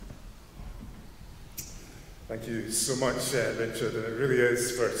Thank you so much, Richard, and it really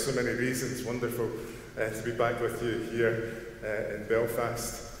is, for so many reasons, wonderful to be back with you here in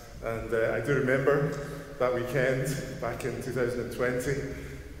Belfast. And I do remember that weekend back in 2020.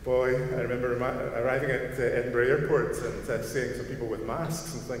 Boy, I remember arriving at Edinburgh Airport and seeing some people with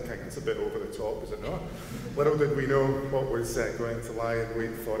masks and thinking, it's a bit over the top, is it not? Little did we know what was going to lie in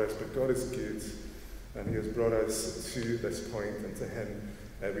wait for us, but God is good, and He has brought us to this point, and to Him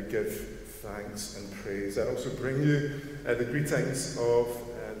we give thanks and praise. I also bring you the greetings of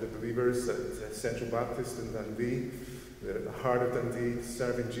the believers at Central Baptist in Dundee. They're at the heart of Dundee,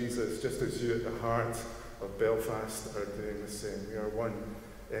 serving Jesus, just as you at the heart of Belfast are doing the same. We are one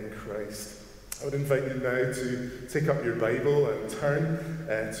in Christ. I would invite you now to take up your Bible and turn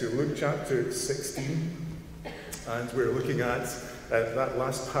to Luke chapter 16. And we're looking at that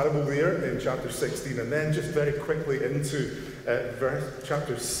last parable there in chapter 16, and then just very quickly into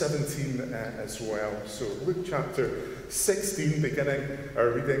chapter 17 as well. So Luke chapter 16, beginning our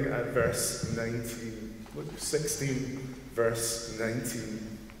reading at verse 19. Luke 16, verse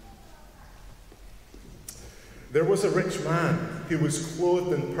 19. There was a rich man who was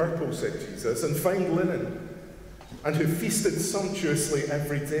clothed in purple, said Jesus, and fine linen, and who feasted sumptuously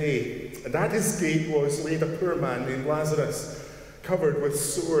every day. And at his gate was laid a poor man named Lazarus, covered with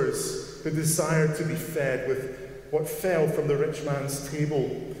sores, who desired to be fed with what fell from the rich man's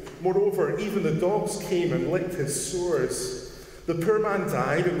table. Moreover, even the dogs came and licked his sores. The poor man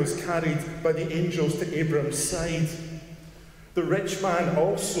died and was carried by the angels to Abraham's side. The rich man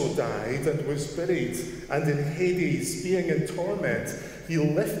also died and was buried, and in Hades, being in torment, he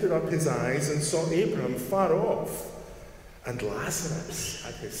lifted up his eyes and saw Abraham far off, and Lazarus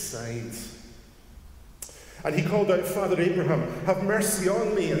at his side. And he called out, Father Abraham, have mercy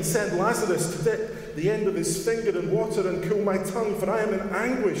on me, and send Lazarus to dip the end of his finger in water and cool my tongue, for I am in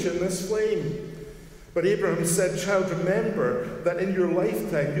anguish in this flame. But Abraham said, Child, remember that in your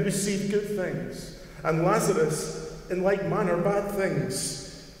lifetime you received good things, and Lazarus in like manner bad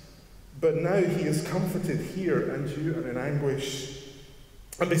things. But now he is comforted here, and you are in anguish.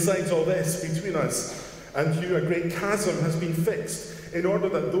 And besides all this, between us and you a great chasm has been fixed, in order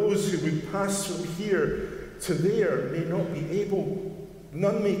that those who would pass from here to there may not be able,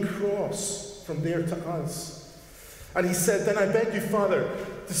 none may cross from there to us. And he said, Then I beg you, Father,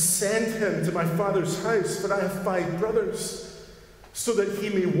 to send him to my father's house, for I have 5 brothers, so that he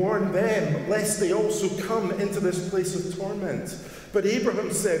may warn them, lest they also come into this place of torment. But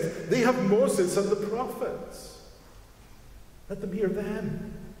Abraham said, They have Moses and the prophets. Let them hear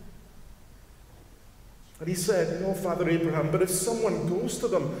them. And he said, No, Father Abraham, but if someone goes to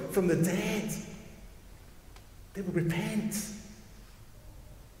them from the dead, they will repent.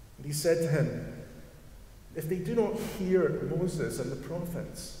 And he said to him, If they do not hear Moses and the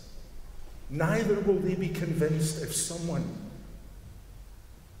prophets, neither will they be convinced if someone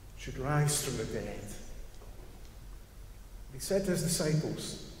should rise from the dead. He said to his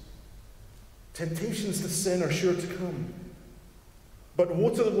disciples, Temptations to sin are sure to come, but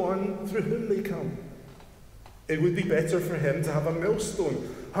woe to the one through whom they come. It would be better for him to have a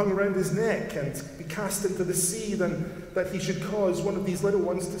millstone hung around his neck and be cast into the sea than that he should cause one of these little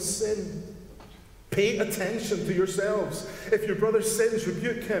ones to sin. Pay attention to yourselves. If your brother sins,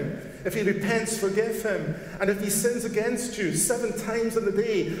 rebuke him. If he repents, forgive him. And if he sins against you 7 times in the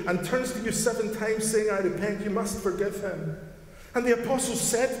day and turns to you 7 times saying, I repent, you must forgive him. And the apostles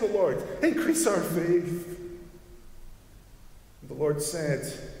said to the Lord, Increase our faith. And the Lord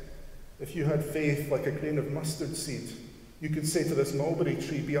said, If you had faith like a grain of mustard seed, you could say to this mulberry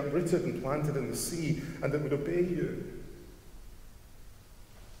tree, Be uprooted and planted in the sea, and it would obey you.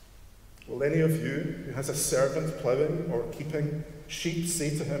 Will any of you who has a servant ploughing or keeping sheep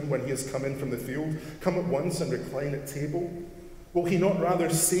say to him when he has come in from the field, Come at once and recline at table? Will he not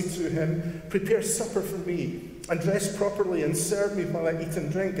rather say to him, Prepare supper for me, and dress properly, and serve me while I eat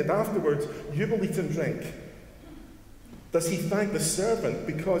and drink, and afterwards you will eat and drink? Does he thank the servant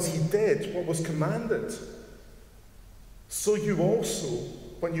because he did what was commanded? So you also,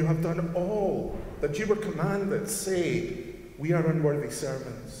 when you have done all that you were commanded, say, We are unworthy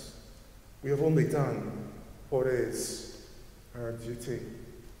servants. We have only done what is our duty.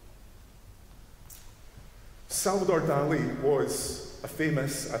 Salvador Dali was a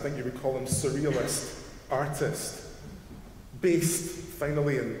famous, I think you would call him, surrealist artist, based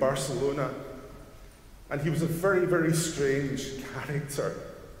finally in Barcelona. And he was a very, very strange character.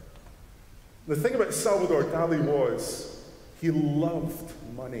 The thing about Salvador Dali was he loved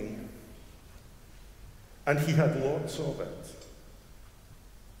money. And he had lots of it.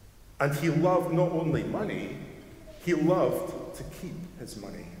 And he loved not only money, he loved to keep his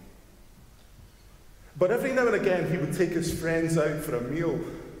money. But every now and again, he would take his friends out for a meal,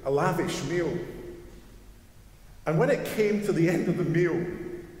 a lavish meal. And when it came to the end of the meal,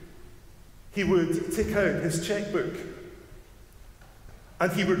 he would take out his checkbook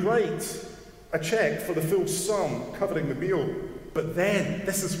and he would write a check for the full sum covering the meal. But then,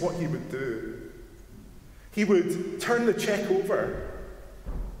 this is what he would do. He would turn the check over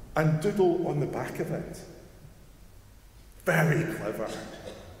and doodle on the back of it. Very clever.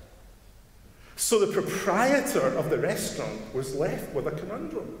 So the proprietor of the restaurant was left with a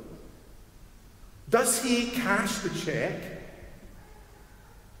conundrum. Does he cash the check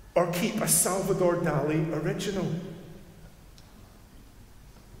or keep a Salvador Dali original?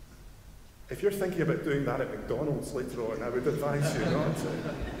 If you're thinking about doing that at McDonald's later on, I would advise you not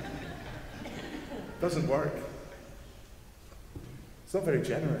to. Doesn't work. It's not very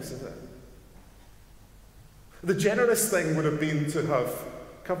generous, is it? The generous thing would have been to have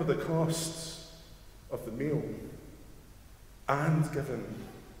covered the costs of the meal and given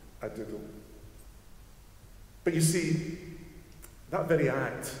a doodle. But you see, that very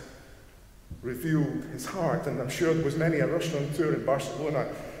act revealed his heart, and I'm sure there was many a restaurateur in Barcelona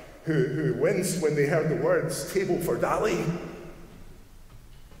who winced when they heard the words "table for Dali,"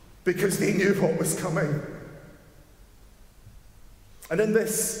 because they knew what was coming. And in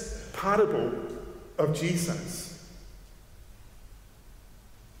this parable of Jesus,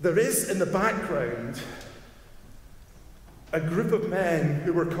 there is in the background a group of men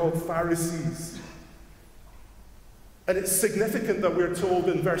who were called Pharisees. And it's significant that we're told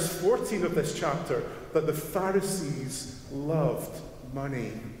in verse 14 of this chapter that the Pharisees loved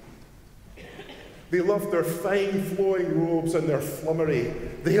money. They loved their fine flowing robes and their flummery.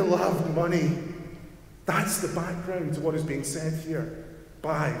 They loved money. That's the background to what is being said here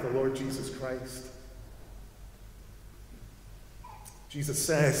by the Lord Jesus Christ. Jesus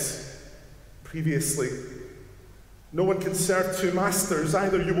says previously, no one can serve two masters.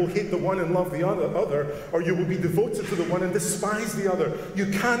 Either you will hate the one and love the other, or you will be devoted to the one and despise the other. You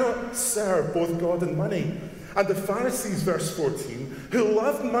cannot serve both God and money. And the Pharisees, verse 14, who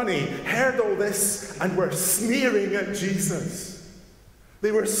loved money, heard all this and were sneering at Jesus.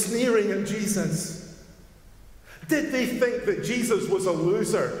 They were sneering at Jesus. Did they think that Jesus was a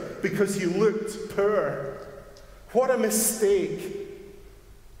loser because he looked poor? What a mistake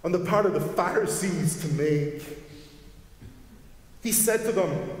on the part of the Pharisees to make. He said to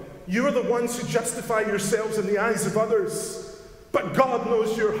them, "You are the ones who justify yourselves in the eyes of others, but God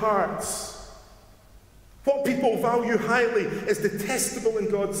knows your hearts. What people value highly is detestable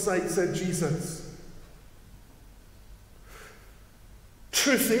in God's sight," said Jesus.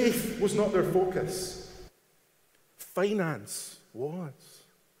 True faith was not their focus. Finance was.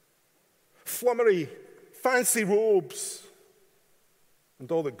 Flummery, fancy robes,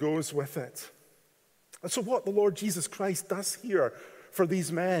 and all that goes with it. And so what the Lord Jesus Christ does here for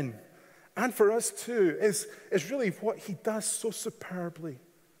these men, and for us too, is really what he does so superbly.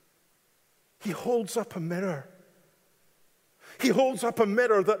 He holds up a mirror. He holds up a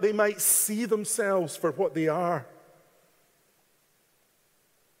mirror that they might see themselves for what they are.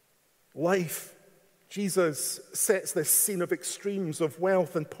 Life, Jesus sets this scene of extremes of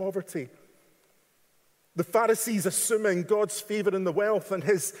wealth and poverty. The Pharisees assuming God's favor in the wealth and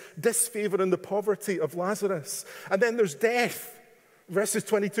his disfavor in the poverty of Lazarus. And then there's death, verses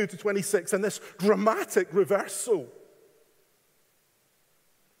 22 to 26, and this dramatic reversal.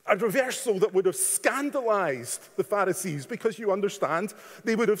 A reversal that would have scandalized the Pharisees, because you understand,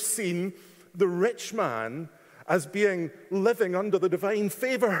 they would have seen the rich man as being living under the divine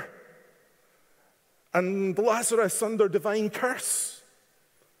favor and Lazarus under divine curse.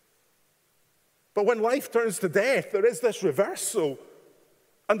 But when life turns to death, there is this reversal,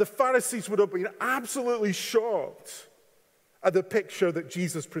 and the Pharisees would have been absolutely shocked at the picture that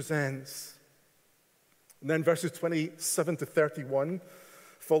Jesus presents. And then verses 27 to 31,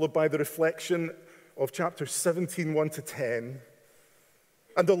 followed by the reflection of chapter 17, 1 to 10.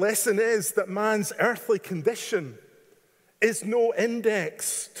 And the lesson is that man's earthly condition is no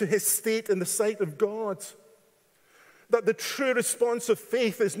index to his state in the sight of God. That the true response of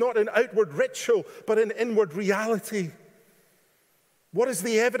faith is not an outward ritual, but an inward reality. What is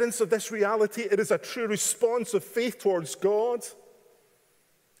the evidence of this reality? It is a true response of faith towards God,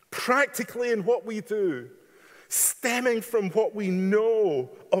 practically in what we do, stemming from what we know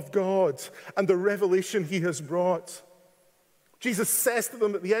of God and the revelation he has brought. Jesus says to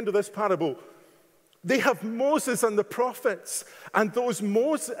them at the end of this parable, they have Moses and the prophets, and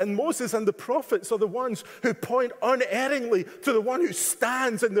Moses and the prophets are the ones who point unerringly to the one who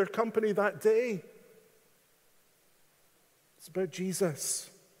stands in their company that day. It's about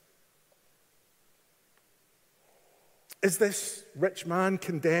Jesus. Is this rich man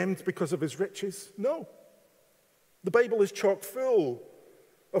condemned because of his riches? No. The Bible is chock full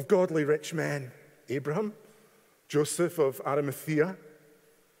of godly rich men. Abraham, Joseph of Arimathea.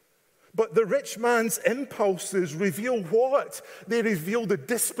 But the rich man's impulses reveal what? They reveal the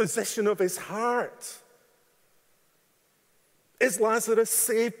disposition of his heart. Is Lazarus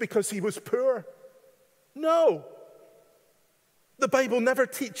saved because he was poor? No. The Bible never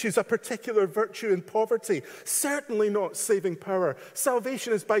teaches a particular virtue in poverty, certainly not saving power.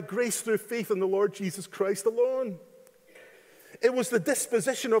 Salvation is by grace through faith in the Lord Jesus Christ alone. It was the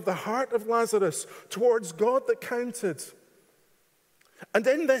disposition of the heart of Lazarus towards God that counted. And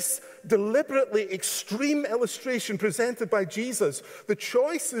in this deliberately extreme illustration presented by Jesus, the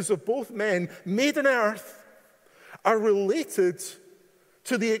choices of both men made on earth are related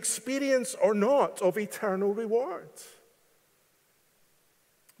to the experience or not of eternal reward.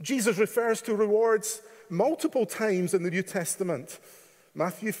 Jesus refers to rewards multiple times in the New Testament.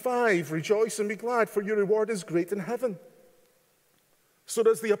 Matthew 5, rejoice and be glad, for your reward is great in heaven. So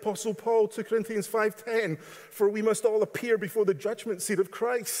does the Apostle Paul, 2 Corinthians 5:10, for we must all appear before the judgment seat of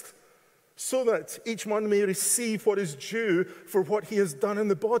Christ, so that each one may receive what is due for what he has done in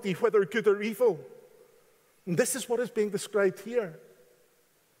the body, whether good or evil. And this is what is being described here.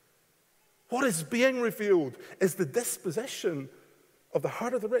 What is being revealed is the disposition of the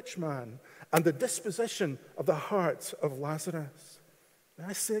heart of the rich man and the disposition of the heart of Lazarus. And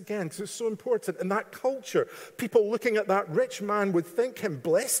I say again, because it's so important, in that culture, people looking at that rich man would think him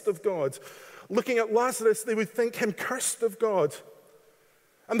blessed of God. Looking at Lazarus, they would think him cursed of God.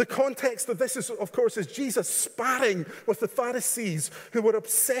 And the context of this is, of course, is Jesus sparring with the Pharisees who were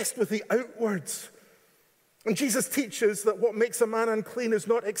obsessed with the outwards. And Jesus teaches that what makes a man unclean is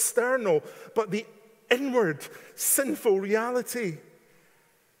not external, but the inward, sinful reality.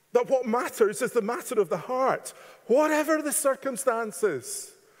 That what matters is the matter of the heart, whatever the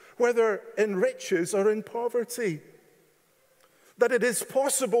circumstances, whether in riches or in poverty. That it is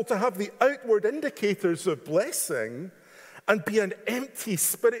possible to have the outward indicators of blessing and be an empty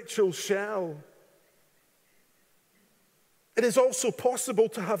spiritual shell. It is also possible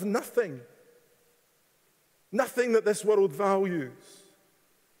to have nothing, nothing that this world values,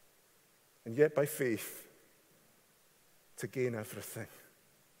 and yet by faith to gain everything.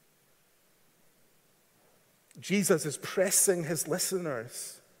 Jesus is pressing his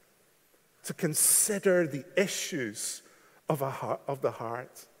listeners to consider the issues of the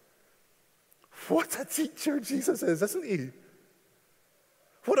heart. What a teacher Jesus is, isn't he?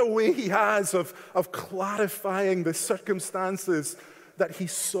 What a way he has of clarifying the circumstances that he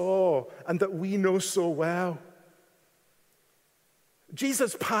saw and that we know so well.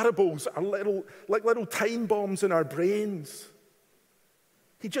 Jesus' parables are like little time bombs in our brains.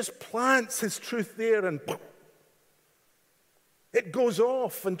 He just plants his truth there and it goes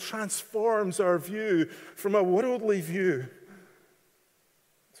off and transforms our view from a worldly view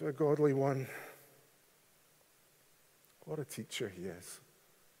to a godly one. What a teacher he is.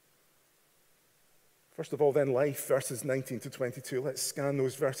 First of all, then, life, verses 19 to 22. Let's scan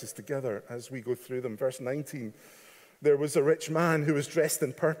those verses together as we go through them. Verse 19, there was a rich man who was dressed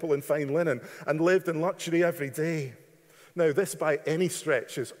in purple and fine linen and lived in luxury every day. Now, this by any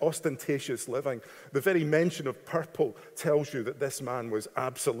stretch is ostentatious living. The very mention of purple tells you that this man was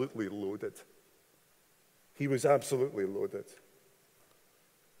absolutely loaded. He was absolutely loaded.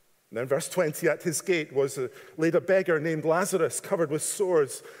 And then verse 20, at his gate laid a beggar named Lazarus, covered with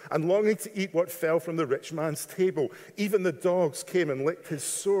sores, and longing to eat what fell from the rich man's table. Even the dogs came and licked his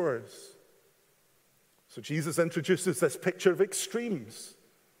sores. So Jesus introduces this picture of extremes,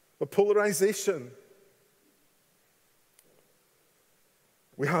 of polarization.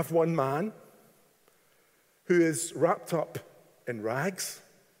 We have one man who is wrapped up in rags,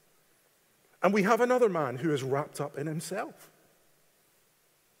 and we have another man who is wrapped up in himself.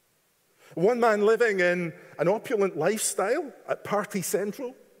 One man living in an opulent lifestyle at Party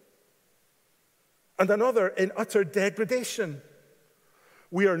Central, and another in utter degradation.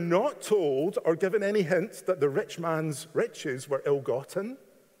 We are not told or given any hint that the rich man's riches were ill-gotten,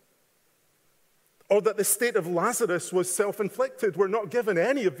 or that the state of Lazarus was self-inflicted. We're not given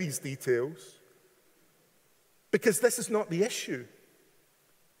any of these details, because this is not the issue.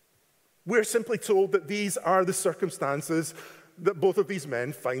 We're simply told that these are the circumstances that both of these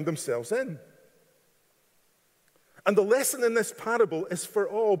men find themselves in. And the lesson in this parable is for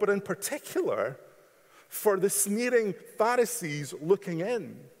all, but in particular, for the sneering Pharisees looking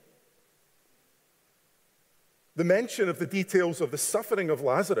in. The mention of the details of the suffering of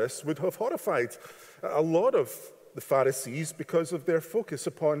Lazarus would have horrified a lot of the Pharisees because of their focus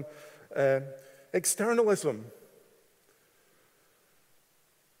upon externalism.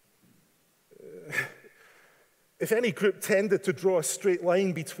 If any group tended to draw a straight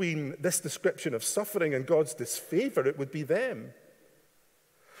line between this description of suffering and God's disfavor, it would be them.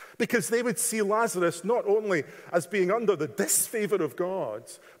 Because they would see Lazarus not only as being under the disfavor of God,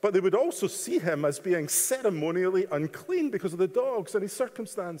 but they would also see him as being ceremonially unclean because of the dogs and his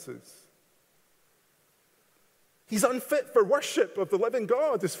circumstances. He's unfit for worship of the living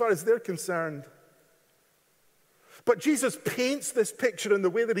God as far as they're concerned. But Jesus paints this picture in the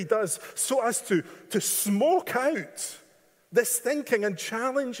way that he does so as to smoke out this thinking and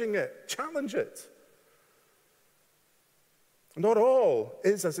challenge it. Not all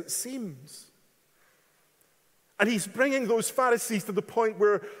is as it seems. And he's bringing those Pharisees to the point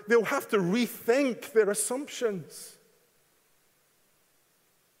where they'll have to rethink their assumptions.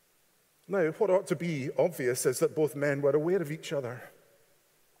 Now, what ought to be obvious is that both men were aware of each other.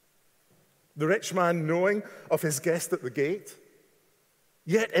 The rich man knowing of his guest at the gate,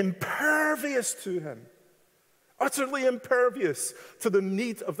 yet impervious to him, utterly impervious to the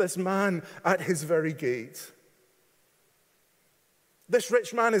need of this man at his very gate. This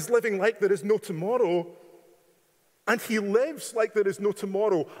rich man is living like there is no tomorrow, and he lives like there is no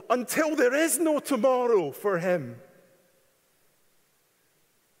tomorrow until there is no tomorrow for him.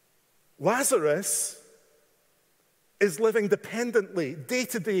 Lazarus is living dependently, day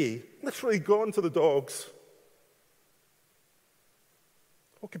to day, literally gone to the dogs.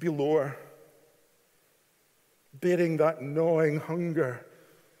 What could be lower? Bearing that gnawing hunger,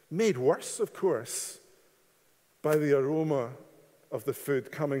 made worse, of course, by the aroma of the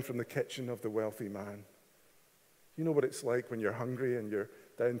food coming from the kitchen of the wealthy man. You know what it's like when you're hungry and you're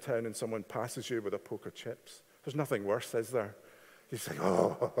downtown and someone passes you with a poke of chips? There's nothing worse, is there? You say,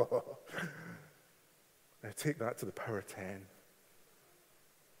 oh, now take that to the power 10.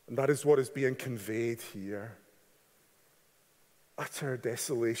 And that is what is being conveyed here. Utter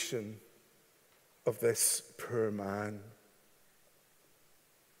desolation of this poor man.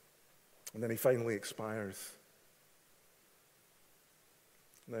 And then he finally expires.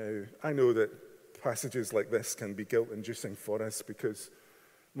 Now, I know that passages like this can be guilt-inducing for us because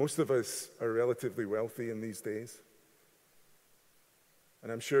most of us are relatively wealthy in these days.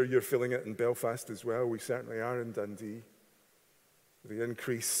 And I'm sure you're feeling it in Belfast as well. We certainly are in Dundee. The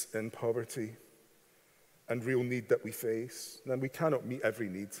increase in poverty and real need that we face. And we cannot meet every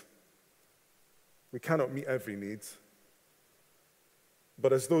need. We cannot meet every need.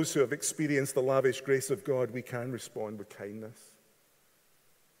 But as those who have experienced the lavish grace of God, we can respond with kindness.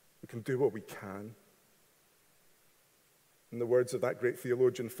 We can do what we can. In the words of that great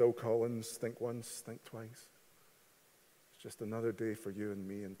theologian Phil Collins, think once, think twice. It's just another day for you and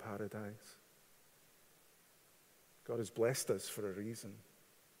me in paradise. God has blessed us for a reason,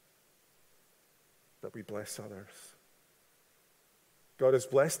 that we bless others. God has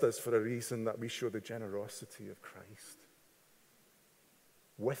blessed us for a reason, that we show the generosity of Christ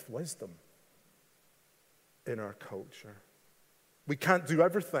with wisdom in our culture. We can't do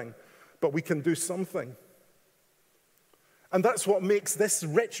everything, but we can do something. And that's what makes this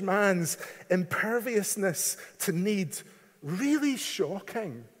rich man's imperviousness to need really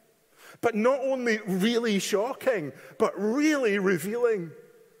shocking. But not only really shocking, but really revealing.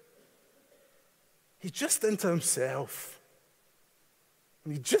 He's just into himself.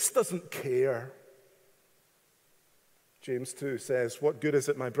 And he just doesn't care. James 2 says, "What good is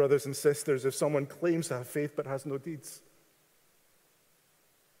it, my brothers and sisters, if someone claims to have faith but has no deeds?"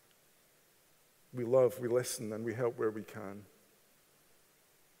 We love, we listen, and we help where we can.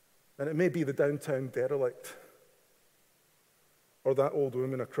 And it may be the downtown derelict, or that old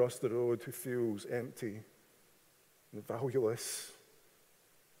woman across the road who feels empty and valueless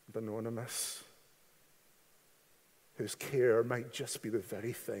and anonymous, whose care might just be the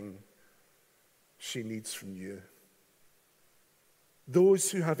very thing she needs from you. Those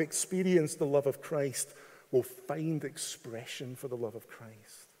who have experienced the love of Christ will find expression for the love of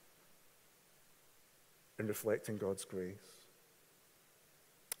Christ in reflecting God's grace.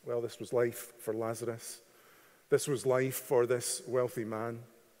 Well, this was life for Lazarus. This was life for this wealthy man.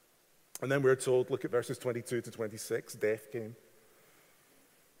 And then we're told, look at verses 22 to 26, death came.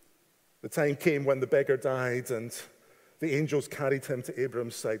 The time came when the beggar died and the angels carried him to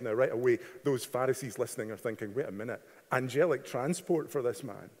Abraham's side. Now, right away, those Pharisees listening are thinking, wait a minute, angelic transport for this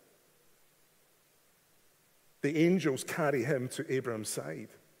man. The angels carry him to Abraham's side.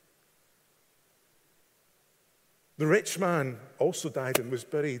 The rich man also died and was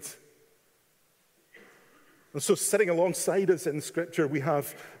buried. And so sitting alongside us in Scripture, we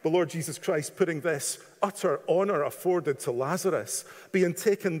have the Lord Jesus Christ putting this utter honor afforded to Lazarus, being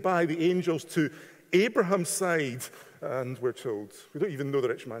taken by the angels to Abraham's side. And we're told, we don't even know the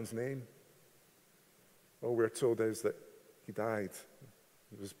rich man's name. All we're told is that he died.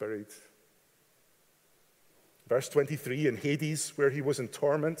 He was buried. Verse 23, in Hades, where he was in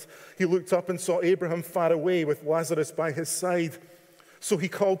torment, he looked up and saw Abraham far away with Lazarus by his side. So he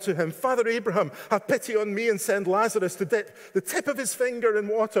called to him, Father Abraham, have pity on me and send Lazarus to dip the tip of his finger in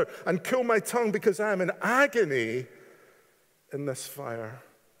water and cool my tongue, because I am in agony in this fire.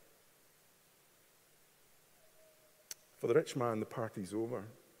 For the rich man, the party's over.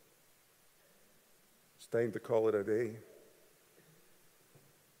 It's time to call it a day.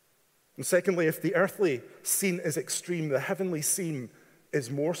 And secondly, if the earthly scene is extreme, the heavenly scene is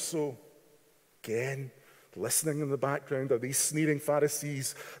more so. Again, listening in the background are these sneering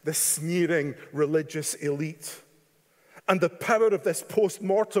Pharisees, this sneering religious elite. And the power of this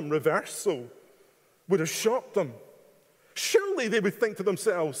post-mortem reversal would have shocked them. Surely they would think to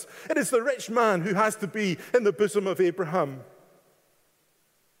themselves, it is the rich man who has to be in the bosom of Abraham.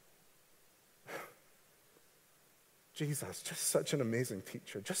 Jesus, just such an amazing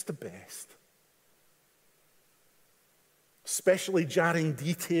teacher, just the best. Especially jarring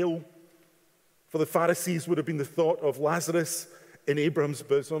detail for the Pharisees would have been the thought of Lazarus in Abraham's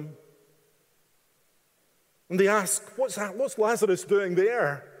bosom. And they ask, what's Lazarus doing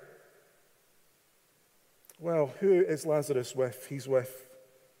there? Well, who is Lazarus with? He's with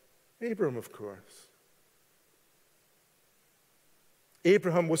Abraham, of course.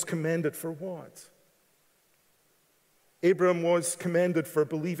 Abraham was commended for what? Abraham was commended for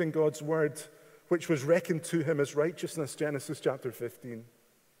believing God's word, which was reckoned to him as righteousness, Genesis chapter 15.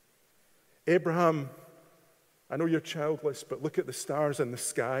 Abraham, I know you're childless, but look at the stars in the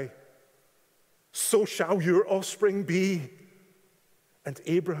sky. So shall your offspring be. And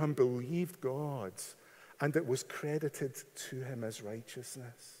Abraham believed God, and it was credited to him as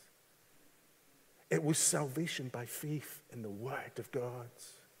righteousness. It was salvation by faith in the word of God.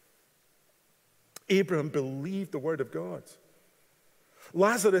 Abraham believed the word of God.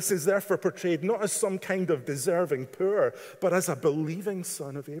 Lazarus is therefore portrayed not as some kind of deserving poor, but as a believing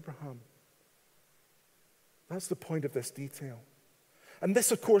son of Abraham. That's the point of this detail. And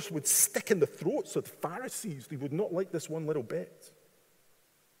this, of course, would stick in the throats of the Pharisees. They would not like this one little bit.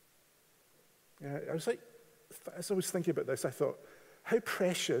 As I was thinking about this, I thought, how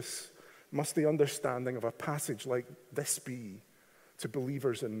precious must the understanding of a passage like this be to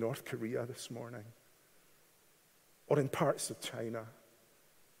believers in North Korea this morning, or in parts of China,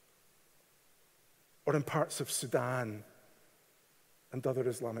 or in parts of Sudan and other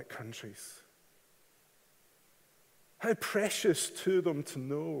Islamic countries. How precious to them to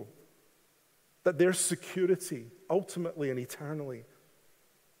know that their security, ultimately and eternally,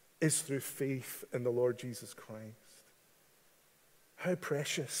 is through faith in the Lord Jesus Christ. How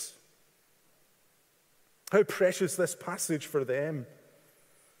precious. How precious this passage for them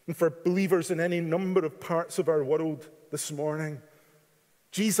and for believers in any number of parts of our world this morning.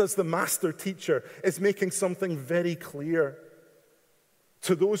 Jesus, the master teacher, is making something very clear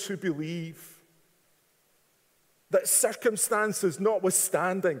to those who believe that circumstances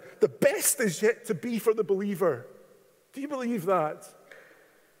notwithstanding, the best is yet to be for the believer. Do you believe that?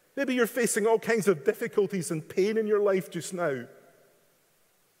 Maybe you're facing all kinds of difficulties and pain in your life just now.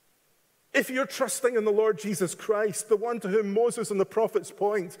 If you're trusting in the Lord Jesus Christ, the one to whom Moses and the prophets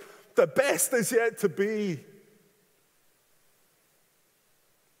point, the best is yet to be.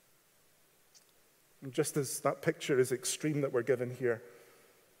 And just as that picture is extreme that we're given here,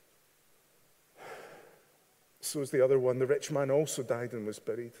 so is the other one. The rich man also died and was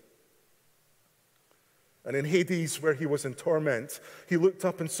buried. And in Hades, where he was in torment, he looked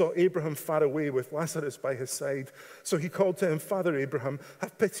up and saw Abraham far away with Lazarus by his side. So he called to him, Father Abraham,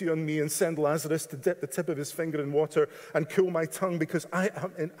 have pity on me and send Lazarus to dip the tip of his finger in water and cool my tongue, because I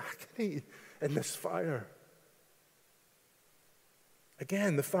am in agony in this fire.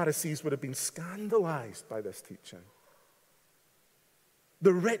 Again, the Pharisees would have been scandalized by this teaching.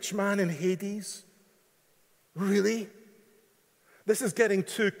 The rich man in Hades? Really? This is getting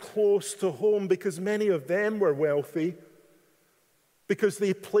too close to home, because many of them were wealthy, because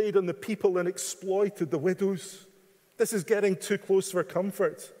they played on the people and exploited the widows. This is getting too close for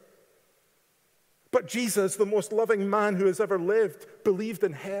comfort. But Jesus, the most loving man who has ever lived, believed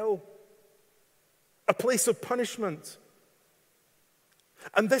in hell, a place of punishment.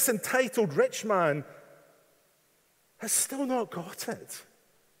 And this entitled rich man has still not got it.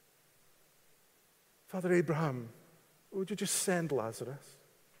 Father Abraham, would you just send Lazarus?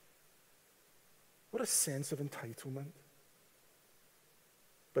 What a sense of entitlement.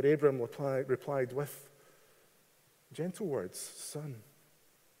 But Abraham replied with gentle words, Son,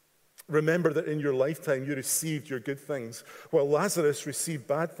 Remember that in your lifetime you received your good things, while Lazarus received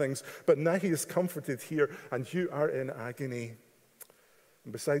bad things, but now he is comforted here, and you are in agony.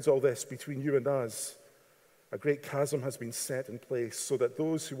 And besides all this, between you and us, a great chasm has been set in place, so that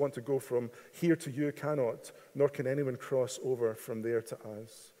those who want to go from here to you cannot, nor can anyone cross over from there to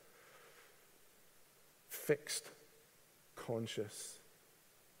us. Fixed, conscious,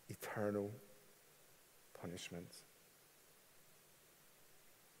 eternal punishment.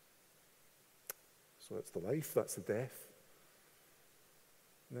 So that's the life, that's the death.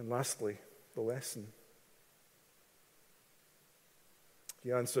 And then lastly, the lesson.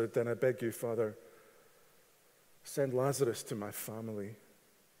 He answered, "Then I beg you, Father, send Lazarus to my family,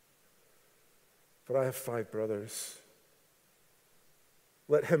 for I have 5 brothers.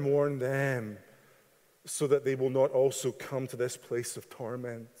 Let him warn them, so that they will not also come to this place of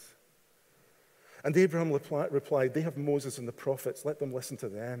torment." And Abraham replied, "They have Moses and the prophets. Let them listen to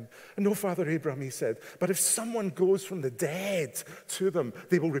them." "And no, Father Abraham," he said, "but if someone goes from the dead to them,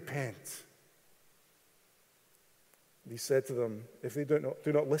 they will repent." And he said to them, "If they do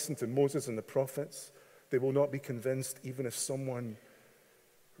not listen to Moses and the prophets, they will not be convinced even if someone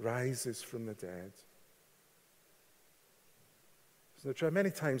rises from the dead." So many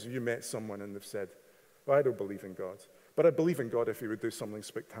times have you met someone and they've said, "Well, I don't believe in God, but I believe in God if he would do something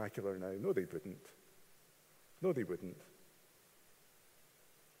spectacular now." No, they wouldn't. No, they wouldn't.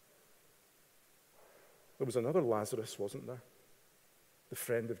 There was another Lazarus, wasn't there? The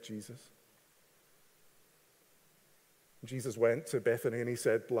friend of Jesus. Jesus went to Bethany and he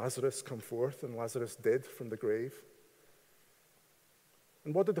said, "Lazarus, come forth." And Lazarus did from the grave.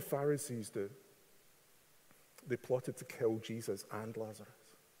 And what did the Pharisees do? They plotted to kill Jesus and Lazarus.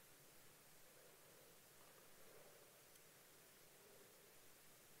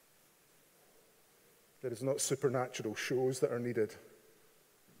 It is not supernatural shows that are needed.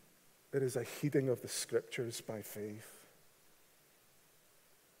 It is a heeding of the scriptures by faith.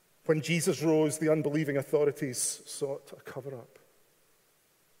 When Jesus rose, the unbelieving authorities sought a cover-up.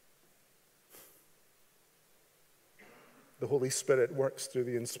 The Holy Spirit works through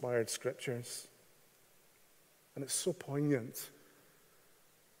the inspired scriptures. And it's so poignant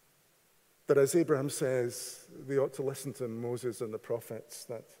that, as Abraham says, they ought to listen to Moses and the prophets,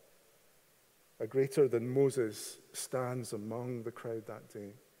 that a greater than Moses stands among the crowd that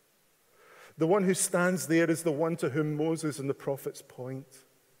day. The one who stands there is the one to whom Moses and the prophets point.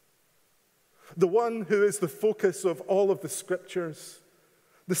 The one who is the focus of all of the scriptures.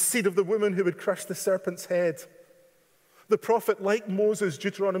 The seed of the woman who would crush the serpent's head. The prophet like Moses,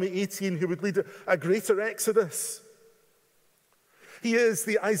 Deuteronomy 18, who would lead a greater exodus. He is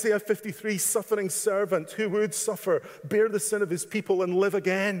the Isaiah 53 suffering servant who would suffer, bear the sin of his people, and live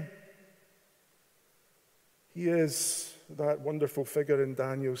again. He is that wonderful figure in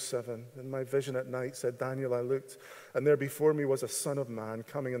Daniel 7. "In my vision at night," said Daniel, "I looked, and there before me was a son of man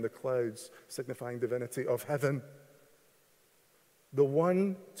coming in the clouds," signifying divinity, "of heaven. The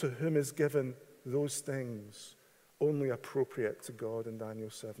one to whom is given those things only appropriate to God," in Daniel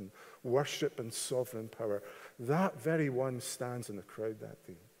 7. Worship and sovereign power. That very one stands in the crowd that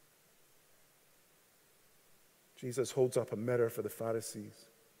day. Jesus holds up a mirror for the Pharisees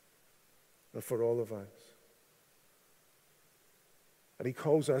and for all of us. And he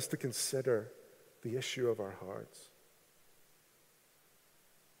calls us to consider the issue of our hearts.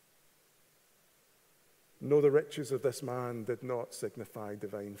 No, the riches of this man did not signify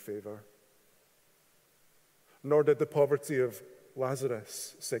divine favor, nor did the poverty of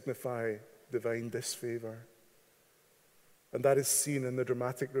Lazarus signify divine disfavor. And that is seen in the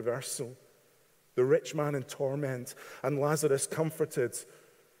dramatic reversal. The rich man in torment and Lazarus comforted,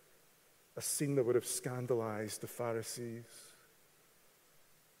 a scene that would have scandalized the Pharisees.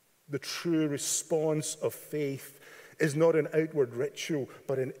 The true response of faith is not an outward ritual,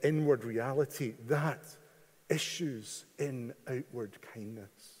 but an inward reality that issues in outward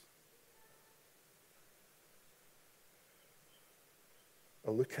kindness.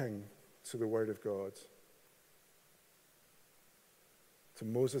 A looking to the Word of God, to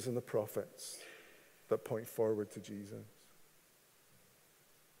Moses and the prophets that point forward to Jesus.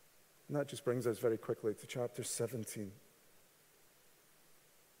 And that just brings us very quickly to chapter 17.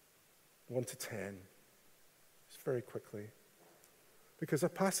 1 to 10. Just very quickly. Because a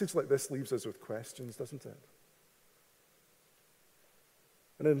passage like this leaves us with questions, doesn't it?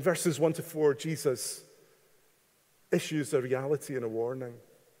 And in verses 1 to 4, Jesus issues a reality and a warning.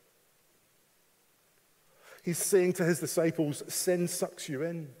 He's saying to his disciples, sin sucks you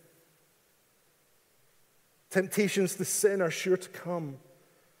in. Temptations to sin are sure to come.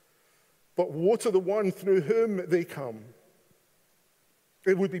 But woe to the one through whom they come.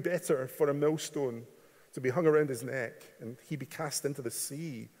 It would be better for a millstone to be hung around his neck and he be cast into the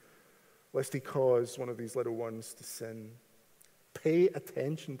sea, lest he cause one of these little ones to sin. Pay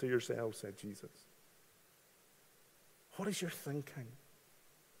attention to yourselves, said Jesus. What is your thinking?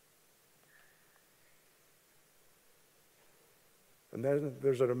 And then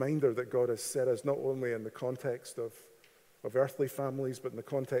there's a reminder that God has set us not only in the context of earthly families, but in the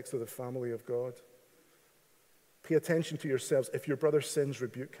context of the family of God. Pay attention to yourselves. If your brother sins,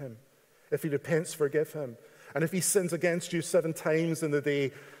 rebuke him. If he repents, forgive him. And if he sins against you 7 times in the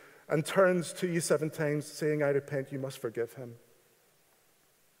day and turns to you 7 times saying, I repent, you must forgive him.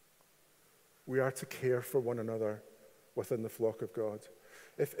 We are to care for one another within the flock of God.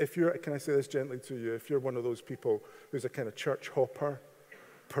 If you're, can I say this gently to you, if you're one of those people who's a kind of church hopper,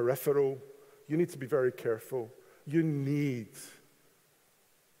 peripheral, you need to be very careful. You need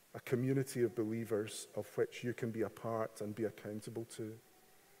a community of believers of which you can be a part and be accountable to.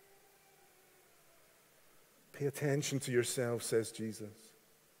 Pay attention to yourself, says Jesus.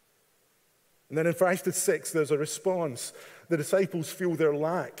 And then in 5-6, there's a response. The disciples feel their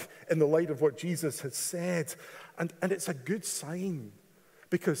lack in the light of what Jesus had said. And it's a good sign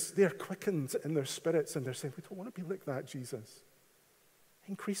because they're quickened in their spirits and they're saying, we don't want to be like that, Jesus.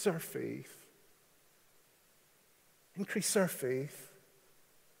 Increase our faith. Increase our faith.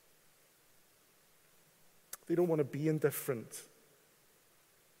 They don't want to be indifferent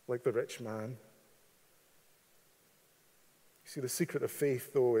like the rich man. You see, the secret of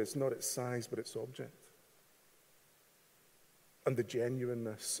faith, though, is not its size, but its object. And the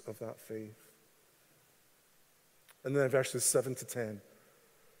genuineness of that faith. And then in verses 7-10,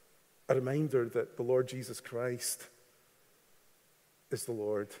 a reminder that the Lord Jesus Christ is the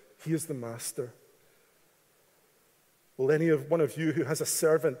Lord. He is the master. Will any one of you who has a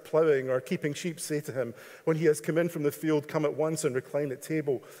servant plowing or keeping sheep say to him, when he has come in from the field, come at once and recline at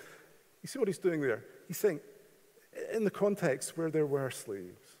table? You see what he's doing there? He's saying, in the context where there were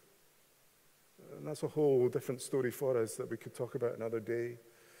slaves, and that's a whole different story for us that we could talk about another day.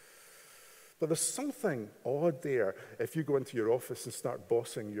 But there's something odd there if you go into your office and start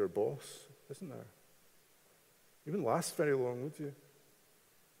bossing your boss, isn't there? You wouldn't last very long, would you?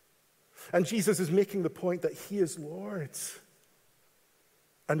 And Jesus is making the point that he is Lord,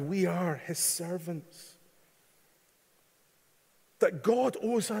 and we are his servants. That God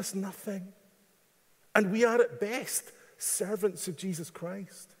owes us nothing, and we are at best servants of Jesus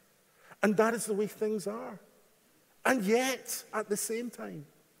Christ. And that is the way things are. And yet, at the same time,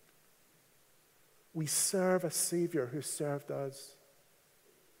 we serve a Savior who served us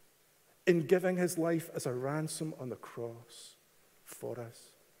in giving his life as a ransom on the cross for us.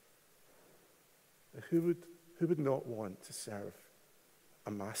 Who would not want to serve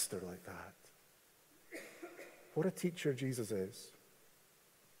a master like that? What a teacher Jesus is.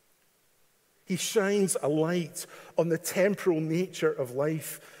 He shines a light on the temporal nature of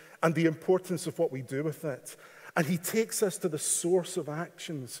life and the importance of what we do with it. And he takes us to the source of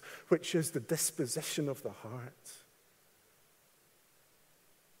actions, which is the disposition of the heart.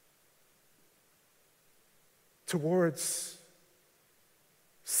 Towards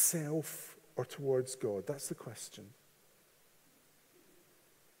self or towards God? That's the question.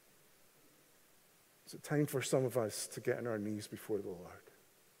 Is it time for some of us to get on our knees before the Lord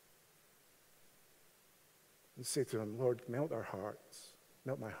and say to him, Lord, melt our hearts,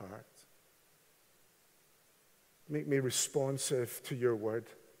 melt my heart. Make me responsive to your word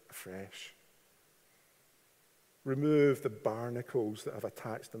afresh. Remove the barnacles that have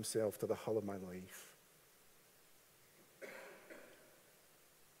attached themselves to the hull of my life.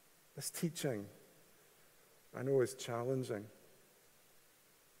 This teaching, I know, is challenging.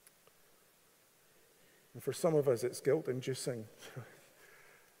 And for some of us, it's guilt-inducing.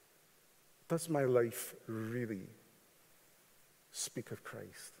 Does my life really speak of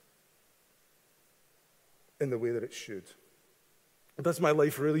Christ in the way that it should? Does my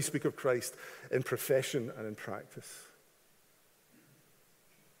life really speak of Christ in profession and in practice?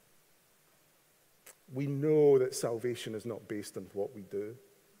 We know that salvation is not based on what we do,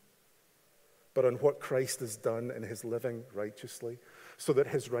 but on what Christ has done in his living righteously, so that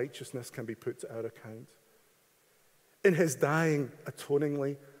his righteousness can be put to our account. In his dying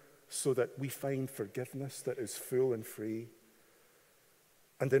atoningly, so that we find forgiveness that is full and free,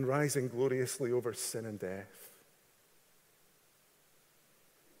 and in rising gloriously over sin and death.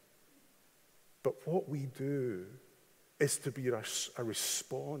 But what we do is to be a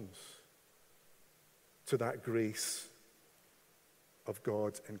response to that grace of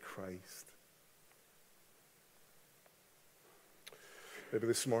God in Christ. Maybe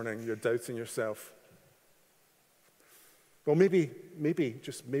this morning you're doubting yourself. Well, maybe,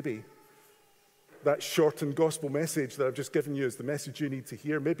 just maybe, that shortened gospel message that I've just given you is the message you need to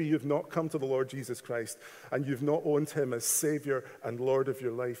hear. Maybe you've not come to the Lord Jesus Christ and you've not owned him as Savior and Lord of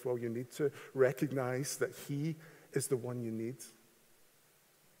your life. Well, you need to recognize that he is the one you need.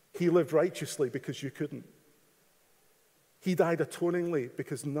 He lived righteously because you couldn't. He died atoningly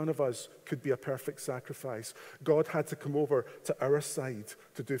because none of us could be a perfect sacrifice. God had to come over to our side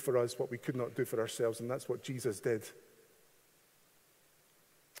to do for us what we could not do for ourselves, and that's what Jesus did.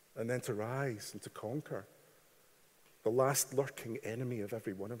 And then to rise and to conquer the last lurking enemy of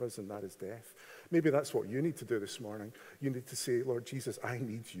every one of us, and that is death. Maybe that's what you need to do this morning. You need to say, Lord Jesus, I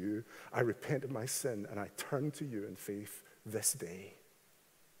need you. I repent of my sin, and I turn to you in faith this day.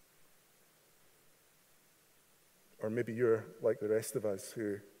 Or maybe you're like the rest of us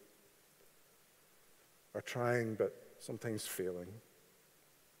who are trying but sometimes failing.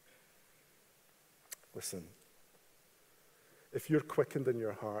 Listen. If you're quickened in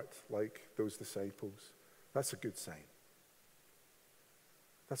your heart like those disciples, that's a good sign.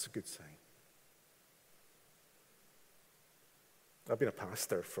 That's a good sign. I've been a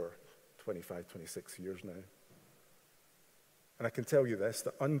pastor for 25, 26 years now. And I can tell you this,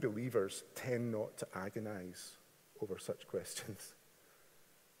 that unbelievers tend not to agonize over such questions.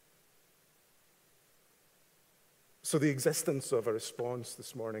 So the existence of a response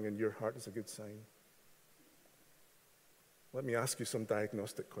this morning in your heart is a good sign. Let me ask you some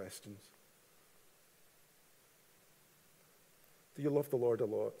diagnostic questions. Do you love the Lord a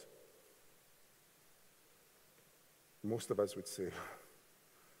lot? Most of us would say,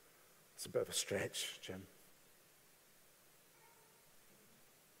 it's a bit of a stretch, Jim.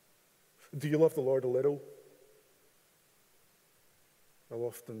 Do you love the Lord a little? Well,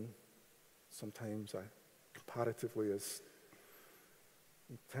 often, sometimes comparatively, as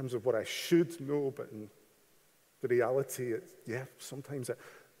in terms of what I should know, but in the reality, sometimes.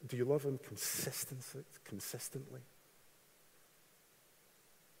 Do you love him consistently?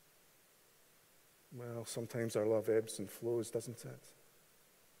 Well, sometimes our love ebbs and flows, doesn't it?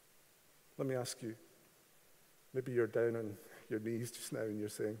 Let me ask you, maybe you're down on your knees just now and you're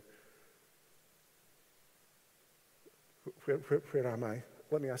saying, where am I?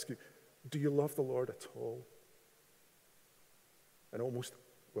 Let me ask you, do you love the Lord at all? And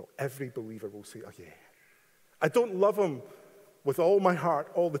every believer will say, oh yeah. I don't love him with all my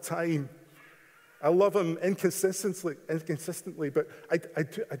heart all the time. I love him inconsistently, but I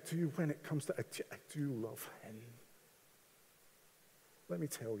do when it comes to, I do love him. Let me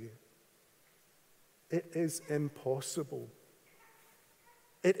tell you, it is impossible.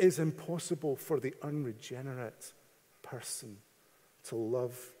 It is impossible for the unregenerate person to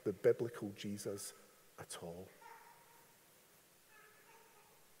love the biblical Jesus at all.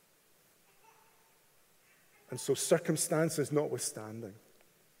 And so circumstances notwithstanding,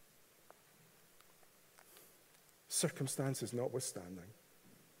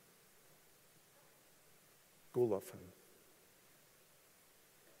 go love him.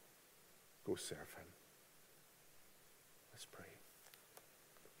 Go serve him. Let's pray.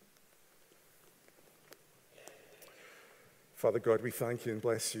 Father God, we thank you and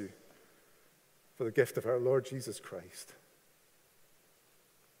bless you for the gift of our Lord Jesus Christ,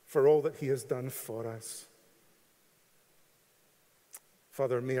 for all that he has done for us.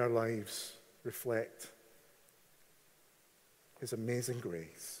 Father, may our lives reflect his amazing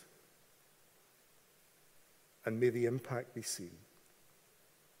grace, and may the impact be seen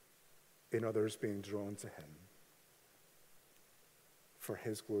in others being drawn to him. For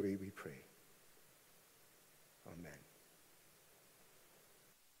his glory we pray. Amen.